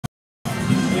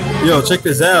Yo, check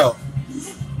this out.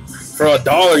 For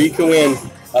 $1, you can win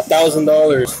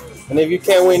 $1,000. And if you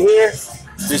can't win here,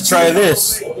 just try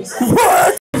this.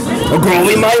 What? Bro,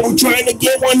 we're trying to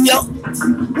get one, yo.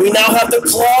 We now have to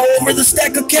claw over the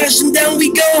stack of cash and down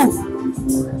we go.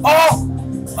 Oh!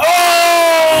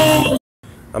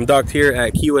 I'm docked here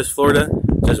at Key West, Florida,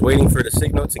 just waiting for the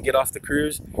signal to get off the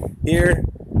cruise. Here,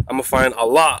 I'm gonna find a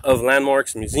lot of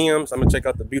landmarks, museums. I'm gonna check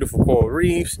out the beautiful coral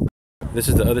reefs. This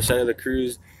is the other side of the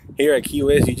cruise. Here at Key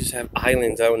West, you just have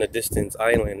islands out in the distance.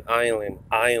 Island, island,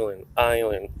 island,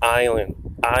 island, island,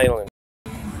 island.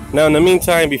 Now, in the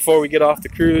meantime, before we get off the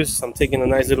cruise, I'm taking a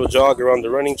nice little jog around the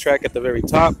running track at the very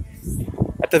top.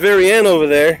 At the very end over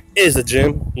there is the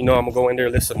gym. You know, I'm gonna go in there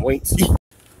and lift some weights.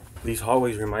 These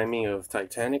hallways remind me of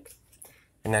Titanic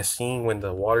and that scene when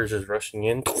the water's just rushing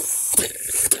in.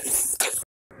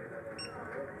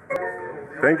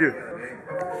 Thank you.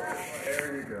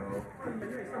 There you go.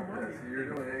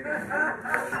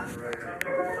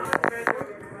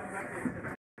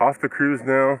 Off the cruise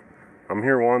now. I'm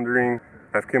here wandering.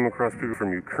 I've come across people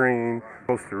from Ukraine,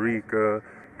 Costa Rica,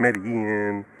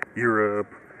 Medellin, Europe.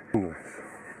 The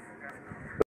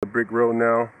brick road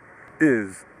now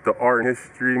is the Art and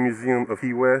History Museum of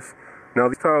Key West. Now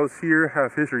these tiles here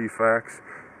have history facts.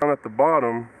 Down at the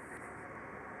bottom,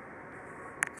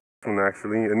 this one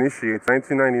actually initiates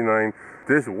 1999.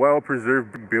 This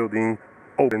well-preserved building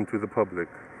open to the public.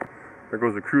 There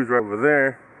goes the cruise right over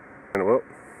there. And well,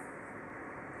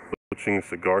 approaching a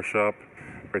cigar shop.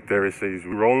 Right there it says,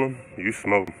 we roll them, you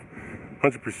smoke.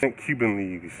 100% Cuban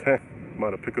leaves. I'm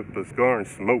about to pick up the cigar and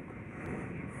smoke.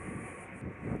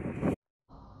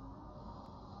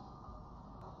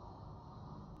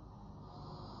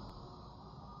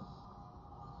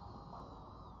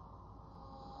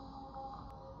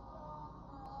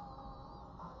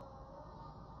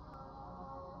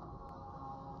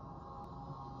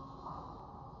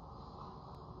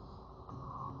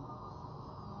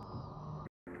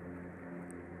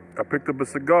 I picked up a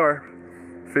cigar,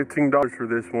 $15 for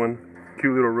this one.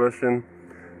 Cute little Russian.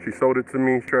 She sold it to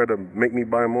me, tried to make me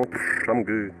buy more. I'm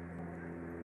good.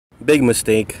 Big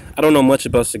mistake. I don't know much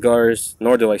about cigars,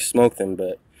 nor do I smoke them,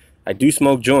 but I do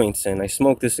smoke joints, and I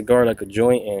smoke this cigar like a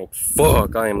joint, and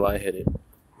fuck, I am lightheaded.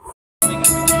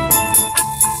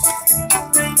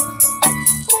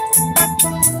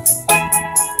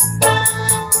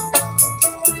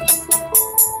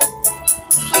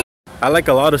 I like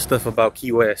a lot of stuff about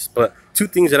Key West, but two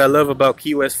things that I love about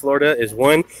Key West, Florida is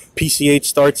one, PCH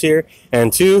starts here,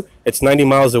 and two, it's 90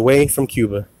 miles away from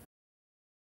Cuba.